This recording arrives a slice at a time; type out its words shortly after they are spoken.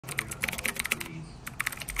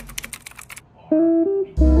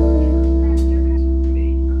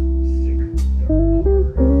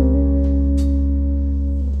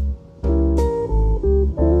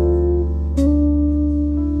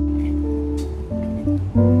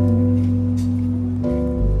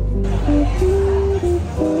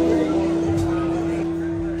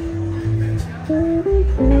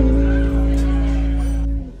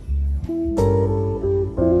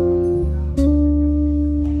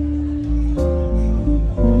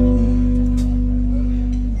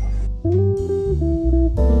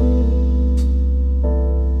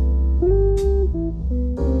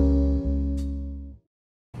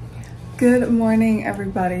morning,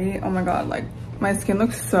 everybody. Oh my god, like my skin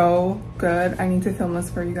looks so good. I need to film this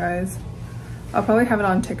for you guys. I'll probably have it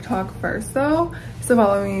on TikTok first though, so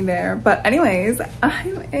follow me there. But anyways,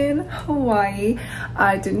 I'm in Hawaii.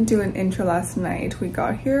 I didn't do an intro last night. We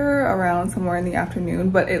got here around somewhere in the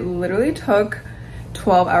afternoon, but it literally took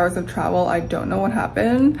 12 hours of travel. I don't know what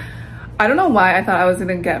happened. I don't know why I thought I was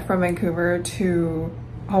gonna get from Vancouver to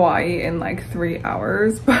Hawaii in like 3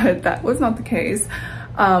 hours, but that was not the case.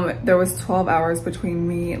 There was 12 hours between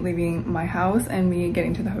me leaving my house and me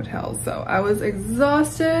getting to the hotel, so I was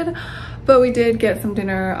exhausted, but we did get some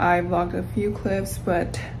dinner. I vlogged a few clips,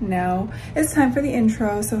 but now it's time for the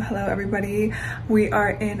intro. So hello everybody, we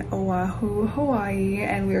are in Oahu, Hawaii,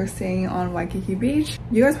 and we are staying on Waikiki Beach.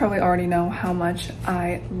 You guys probably already know how much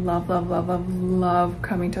I love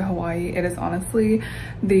coming to Hawaii. It is honestly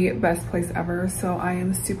the best place ever, so I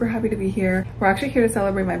am super happy to be here. We're actually here to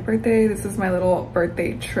celebrate my birthday. This is my little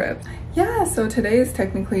birthday trip. Yeah, so today is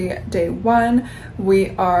technically day one. We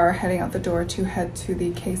are heading out the door to head to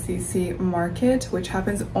the KCC market, which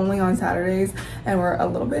happens only on Saturdays, and we're a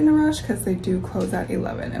little bit in a rush because they do close at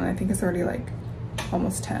 11 and I think it's already like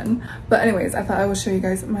almost 10. But anyways, I thought I would show you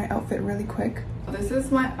guys my outfit really quick. This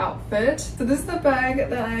is my outfit. So this is the bag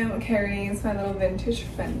that I'm carrying. It's my little vintage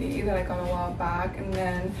Fendi that I got a while back, and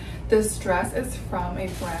then this dress is from a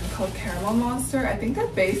brand called Caramel Monster. I think they're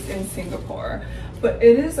based in Singapore, but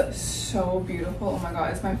it is so beautiful. Oh my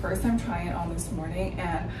god, it's my first time trying it on this morning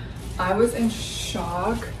and I was in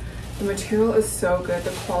shock. The material is so good.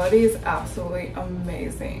 The quality is absolutely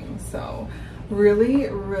amazing. So really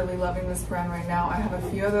loving this brand right now. I have a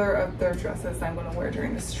few other of their dresses I'm going to wear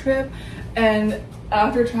during this trip, and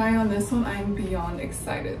after trying on this one, I'm beyond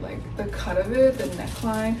excited. Like the cut of it, the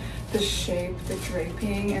neckline, the shape, the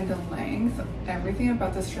draping, and the length, everything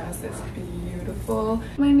about this dress is beautiful.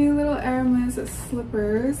 My new little Hermes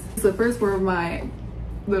slippers. Slippers were my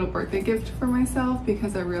little birthday gift for myself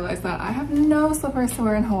because I realized that I have no slippers to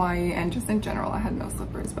wear in Hawaii, and just in general I had no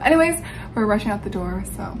slippers. But anyways, we're rushing out the door,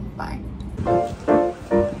 so bye.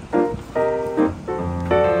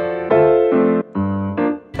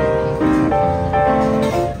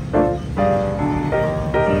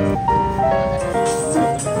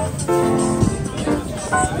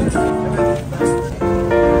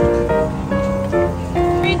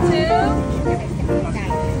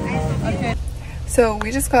 So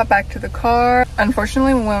we just got back to the car.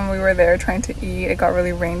 Unfortunately, when we were there trying to eat, it got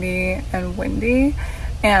really rainy and windy,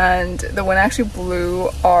 and the wind actually blew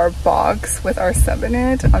our box with our sub in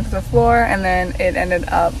it onto the floor, and then it ended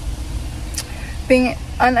up being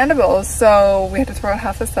unedible, so we had to throw out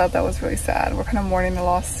half the sub. That was really sad. We're kind of mourning the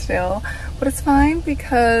loss still, but it's fine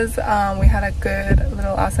because we had a good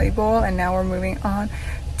little acai bowl, and now we're moving on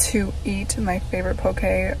to eat my favorite poke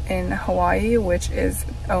in Hawaii, which is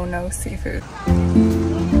Ono seafood.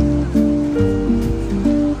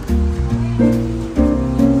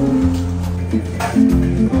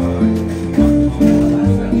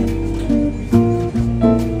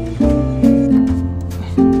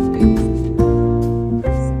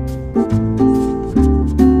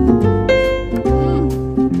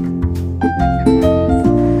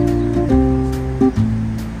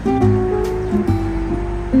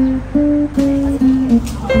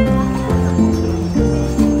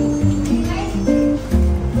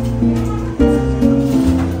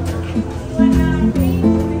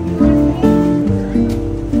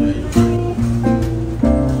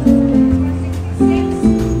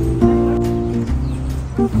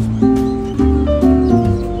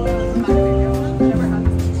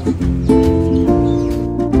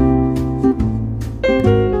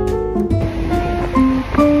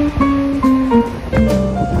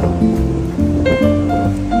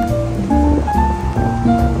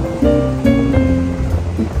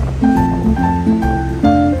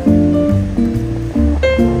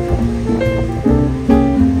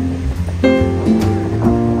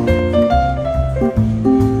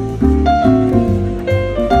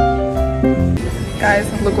 Guys,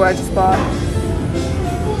 look what I just bought.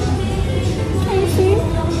 Can you see?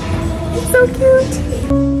 It's so cute.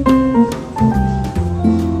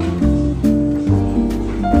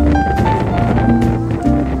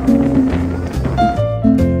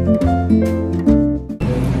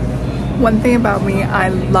 One thing about me, I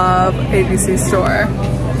love ABC store.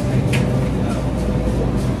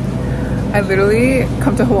 I literally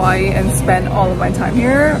come to Hawaii and spend all of my time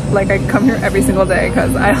here. Like I come here every single day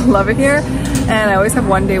because I love it here. And I always have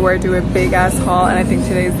one day where I do a big ass haul, and I think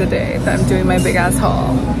today's the day that I'm doing my big ass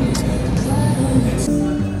haul.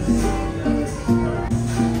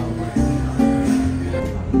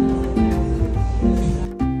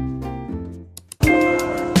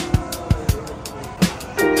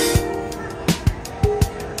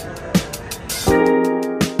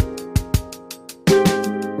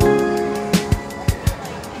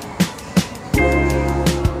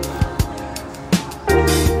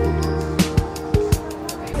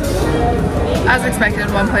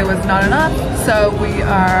 plate was not enough, so we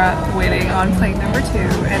are waiting on plate number 2.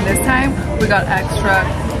 And this time we got extra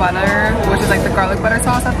butter, which is like the garlic butter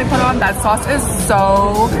sauce that they put on. That sauce is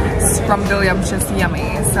so scrumptious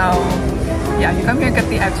yummy. So yeah, you come here and get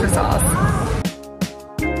the extra sauce.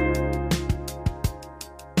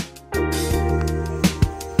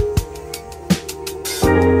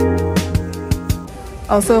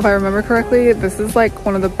 Also, if I remember correctly, this is like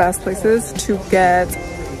one of the best places to get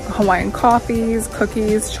Hawaiian coffees,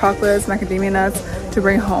 cookies, chocolates, macadamia nuts to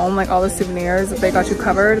bring home, like all the souvenirs. They got you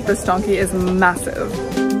covered. This donkey is massive.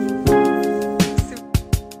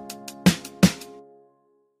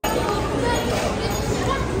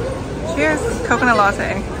 Cheers, coconut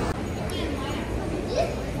latte.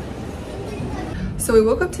 So we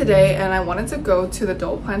woke up today and I wanted to go to the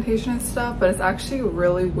Dole plantation and stuff, but it's actually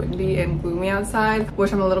really windy and gloomy outside,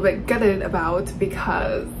 which I'm a little bit gutted about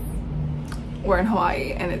because we're in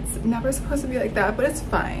Hawaii and it's never supposed to be like that, but it's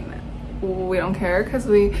fine. We don't care because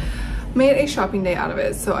we made a shopping day out of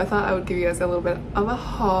it. So I thought I would give you guys a little bit of a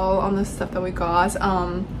haul on the stuff that we got.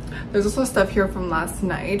 There's also stuff here from last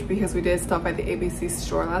night because we did stop by the ABC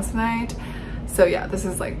store last night. So yeah, this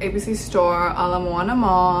is like ABC store, Ala Moana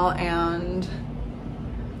Mall, and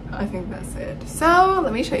I think that's it. So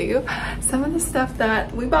let me show you some of the stuff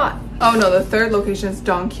that we bought. Oh no, the third location is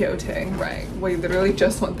Don Quixote, right? We literally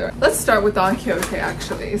just went there. Let's start with Don Quixote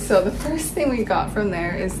actually. So the first thing we got from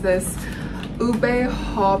there is this ube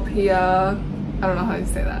hawaiiiii, I don't know how you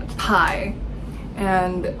say that, pie.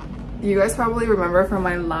 And you guys probably remember from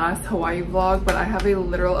my last Hawaii vlog, but I have a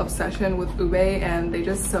literal obsession with ube and they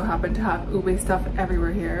just so happen to have ube stuff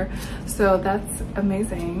everywhere here. So that's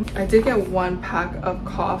amazing. I did get 1 pack of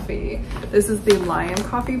coffee. This is the Lion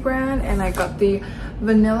Coffee brand and I got the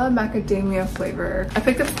vanilla macadamia flavor. I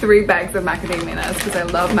picked up 3 bags of macadamia nuts because I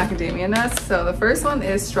love macadamia nuts. So the first one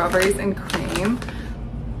is strawberries and cream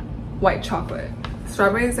white chocolate.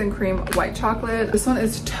 Strawberries and cream white chocolate. This one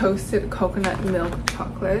is toasted coconut milk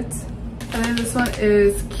chocolate. And then this one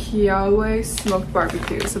is Kiawe smoked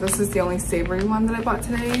barbecue. So this is the only savory one that I bought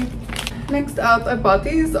today. Next up, I bought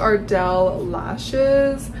these Ardell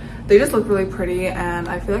lashes. They just look really pretty and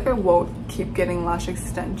I feel like I won't keep getting lash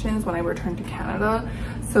extensions when I return to Canada.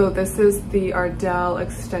 So this is the Ardell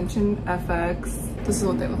Extension FX. This is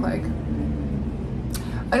what they look like.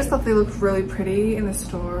 I just thought they looked really pretty in the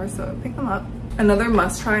store, so I picked them up. Another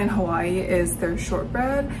must try in Hawaii is their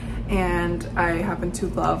shortbread, and I happen to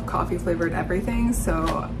love coffee flavored everything,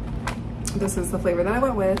 so this is the flavor that I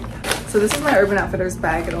went with. So this is my Urban Outfitters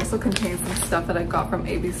bag. It also contains some stuff that I got from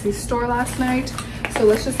ABC store last night. So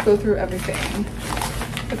let's just go through everything.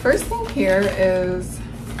 The first thing here is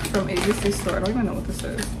from ABC store. I don't even know what this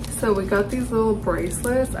is. So we got these little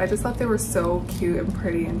bracelets. I just thought they were so cute and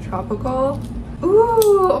pretty and tropical.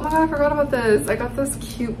 Ooh, oh my god, I forgot about this. I got this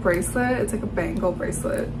cute bracelet. It's like a bangle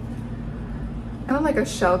bracelet. Kind of like a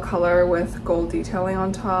shell color with gold detailing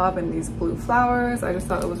on top and these blue flowers. I just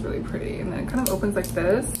thought it was really pretty. And then it kind of opens like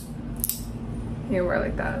this. You wear it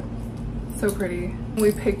like that. So pretty.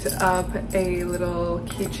 We picked up a little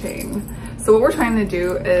keychain. So what we're trying to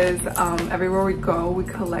do is everywhere we go, we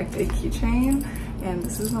collect a keychain. And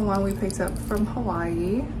this is the one we picked up from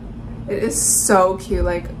Hawaii. It is so cute.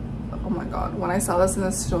 Like, oh my god, when I saw this in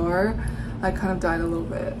the store, I kind of died a little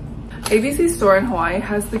bit. ABC store in Hawaii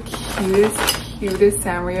has the cutest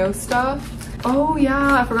Sanrio stuff. Oh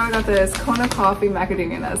yeah, I forgot I got this Kona coffee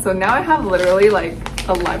macadamia nuts. So now I have literally like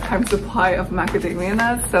a lifetime supply of macadamia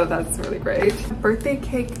nuts, so that's really great. Birthday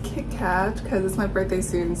cake Kit Kat, because it's my birthday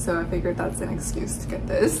soon, so I figured that's an excuse to get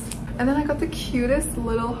this. And then I got the cutest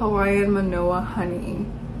little Hawaiian Manoa honey.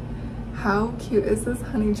 How cute is this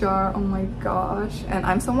honey jar? Oh my gosh. And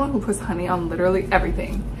I'm someone who puts honey on literally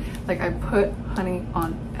everything. Like I put honey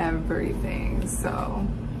on everything. So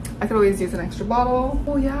I could always use an extra bottle.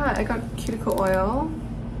 Oh yeah, I got cuticle oil.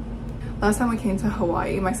 Last time we came to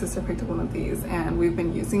Hawaii, my sister picked up one of these and we've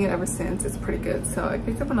been using it ever since. It's pretty good. So I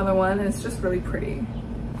picked up another one and it's just really pretty.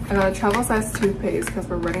 I got a travel size toothpaste because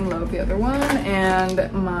we're running low of the other one,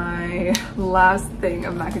 and my last thing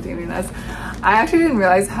of macadamia nuts. I actually didn't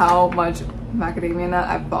realize how much macadamia nut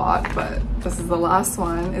I bought, but this is the last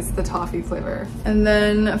one. It's the toffee flavor. And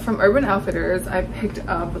then from Urban Outfitters, I picked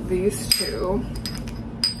up these 2.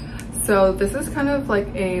 So this is kind of like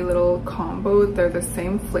a little combo. They're the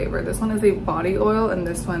same flavor. This one is a body oil and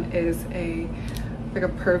this one is like a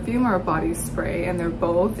perfume or a body spray, and they're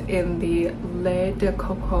both in the lait de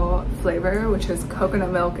coco flavor, which is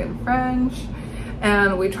coconut milk in French.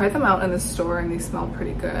 and we tried them out in the store and they smell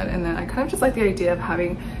pretty good. And then I kind of just like the idea of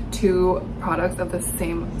having 2 products of the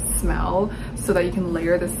same smell so that you can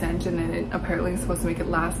layer the scent, and then it apparently is supposed to make it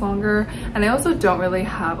last longer. And I also don't really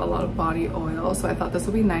have a lot of body oil, so I thought this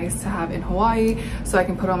would be nice to have in Hawaii so I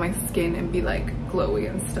can put on my skin and be like glowy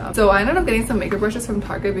and stuff. So I ended up getting some makeup brushes from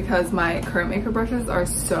Target because my current makeup brushes are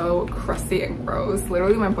so crusty and gross.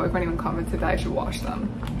 Literally my boyfriend even commented that I should wash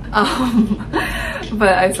them.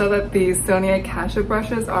 But I saw that these Sonia Cassia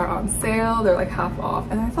brushes are on sale. They're like half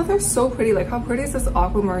off, and I thought they're so pretty. Like, how pretty is this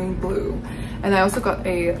aquamarine blue? And I also got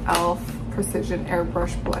a e.l.f. Precision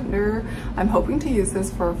Airbrush Blender. I'm hoping to use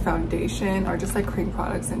this for foundation or just like cream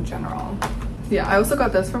products in general. Yeah, I also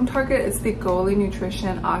got this from Target. It's the Goli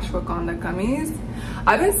Nutrition Ashwagandha Gummies.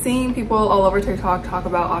 I've been seeing people all over TikTok talk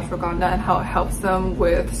about ashwagandha and how it helps them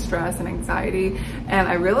with stress and anxiety. And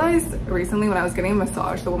I realized recently when I was getting a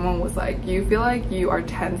massage, the woman was like, you feel like you are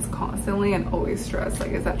tense constantly and always stressed.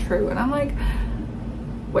 Like, is that true? And I'm like,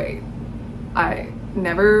 wait, I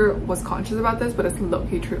never was conscious about this, but it's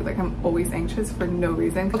low-key true. Like, I'm always anxious for no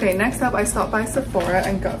reason. Okay, next up I stopped by Sephora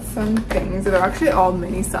and got some things. They're actually all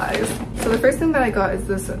mini size. So the first thing that I got is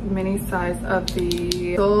this mini size of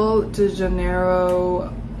the Sol de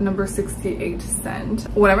Janeiro number 68 scent.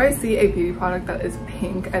 Whenever I see a beauty product that is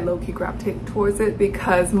pink, I low-key gravitate towards it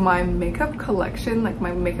because my makeup collection, like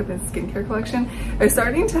my makeup and skincare collection, is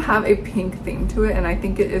starting to have a pink theme to it, and I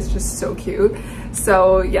think it is just so cute.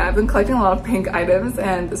 So yeah, I've been collecting a lot of pink items,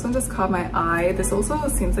 and this one just caught my eye. This also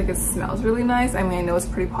seems like it smells really nice. I mean, I know it's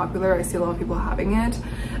pretty popular. I see a lot of people having it,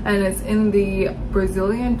 and it's in the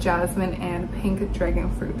Brazilian jasmine and pink dragon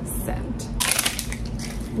fruit scent.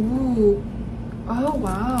 Ooh. Oh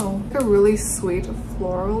wow, a really sweet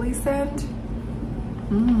florally scent.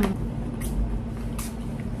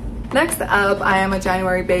 Next up, I am a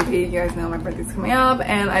January baby. You guys know my birthday's coming up,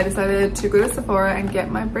 and I decided to go to Sephora and get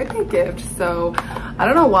my birthday gift. So I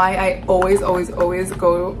don't know why I always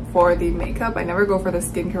go for the makeup. I never go for the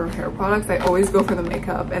skincare or hair products. I always go for the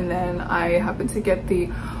makeup, and then I happen to get the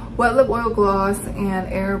Wet Lip Oil Gloss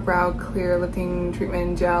and Air Brow Clear Lifting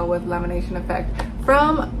Treatment Gel with Lamination Effect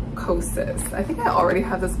from Kosas. I think I already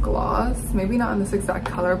have this gloss, maybe not in this exact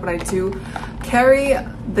color, but I do carry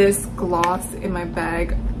this gloss in my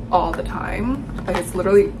bag all the time. Like, it's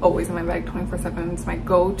literally always in my bag 24/7. It's my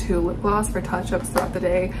go-to lip gloss for touch-ups throughout the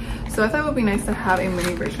day. So I thought it would be nice to have a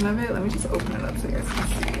mini version of it. Let me just open it up so you guys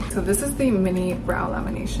can see. So this is the mini brow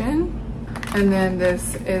lamination. And then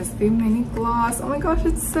this is the mini gloss. Oh my gosh,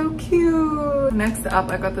 it's so cute. Next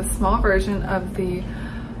up, I got the small version of the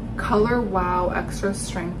Color Wow Extra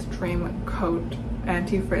Strength Dream Coat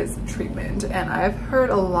Anti-Frizz Treatment, and I've heard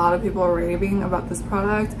a lot of people raving about this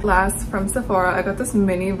product. Last, from Sephora, I got this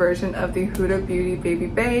mini version of the Huda Beauty Baby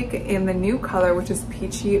Bake in the new color, which is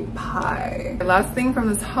Peachy Pie. The last thing from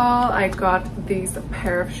this haul, I got these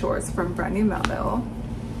pair of shorts from Brandy Melville.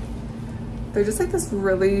 They're just like this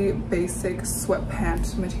really basic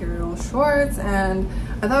sweatpant material shorts, and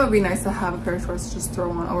I thought it would be nice to have a pair of shorts to just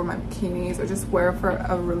throw on over my bikinis or just wear for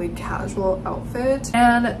a really casual outfit.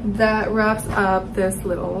 And that wraps up this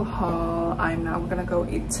little haul. I'm now gonna go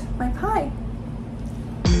eat my pie.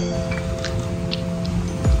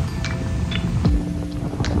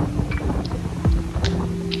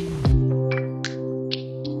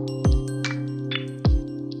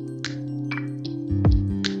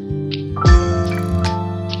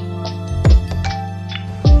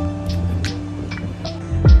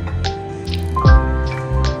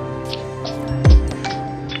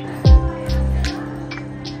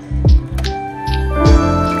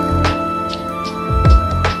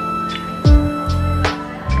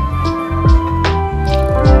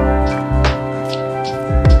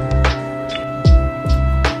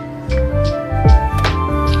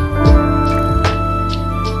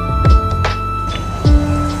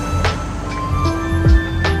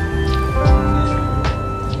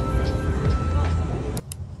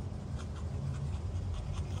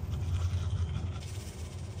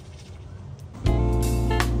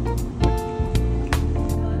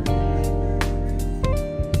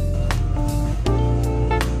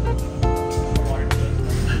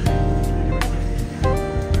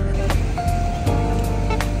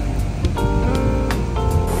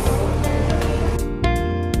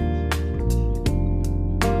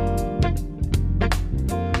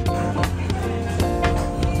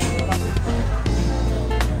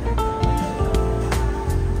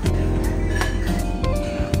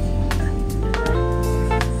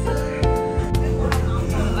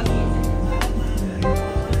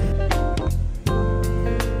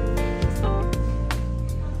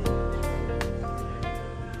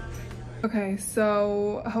 Okay,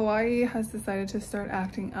 so Hawaii has decided to start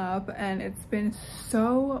acting up, and it's been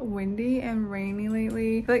so windy and rainy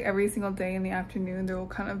lately. I feel like every single day in the afternoon there will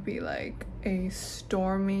kind of be like a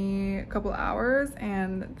stormy couple hours,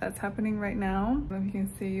 and that's happening right now. I don't know if you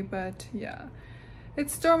can see, but yeah.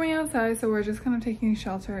 It's storming outside, so we're just kind of taking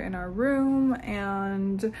shelter in our room,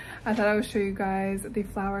 and I thought I would show you guys the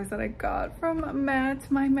flowers that I got from Matt,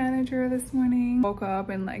 my manager, this morning. Woke up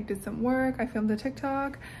and like did some work. I filmed a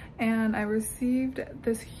TikTok and I received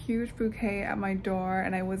this huge bouquet at my door,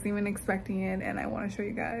 and I wasn't even expecting it, and I want to show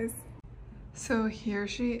you guys. So here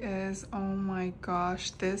she is. Oh my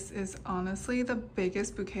gosh, this is honestly the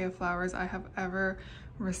biggest bouquet of flowers I have ever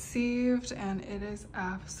received, and it is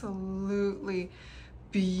absolutely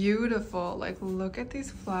beautiful. Like, look at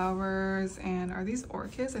these flowers. And are these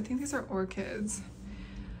orchids? I think these are orchids.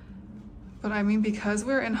 But I mean, because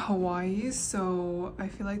we're in Hawaii, so I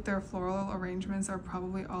feel like their floral arrangements are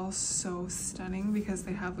probably all so stunning because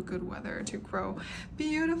they have a good weather to grow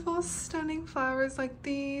beautiful, stunning flowers like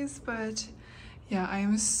these. But yeah, I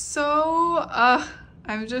am so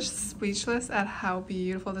I'm just speechless at how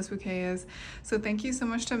beautiful this bouquet is. So thank you so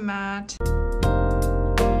much to Matt.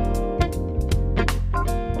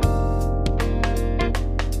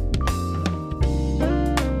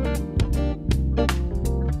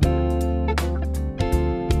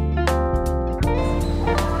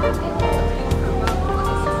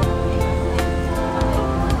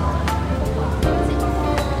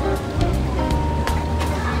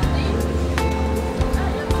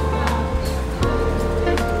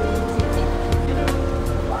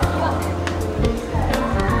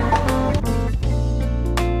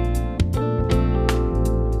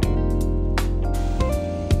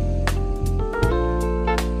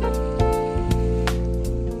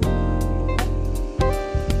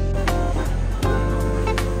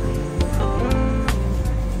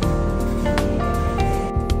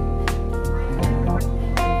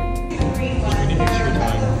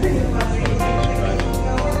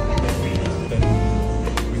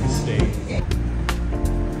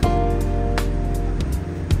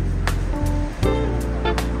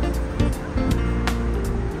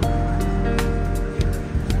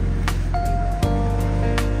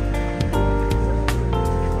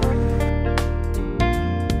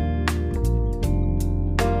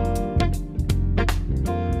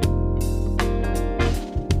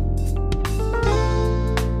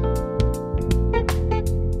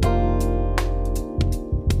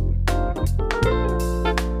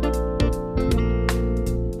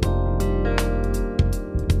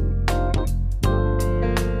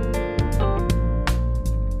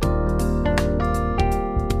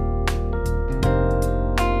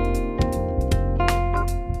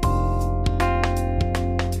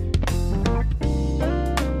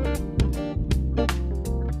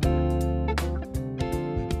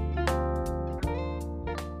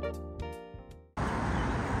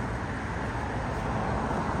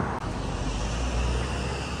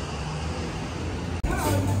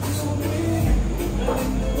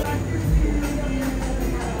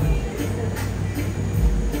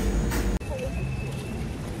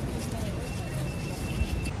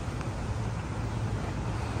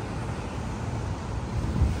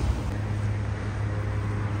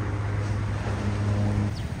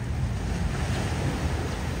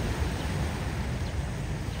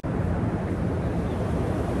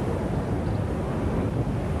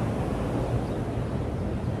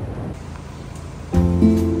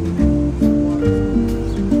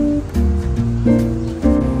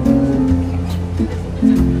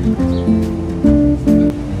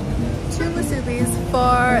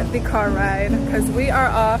 The car ride, because we are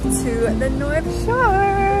off to the North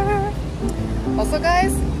Shore. Also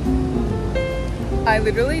guys, I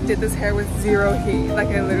literally did this hair with zero heat. Like,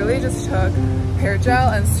 I literally just took hair gel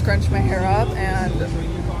and scrunched my hair up,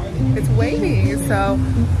 and it's wavy. So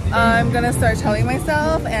I'm gonna start telling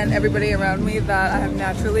myself and everybody around me that I have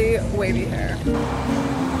naturally wavy hair.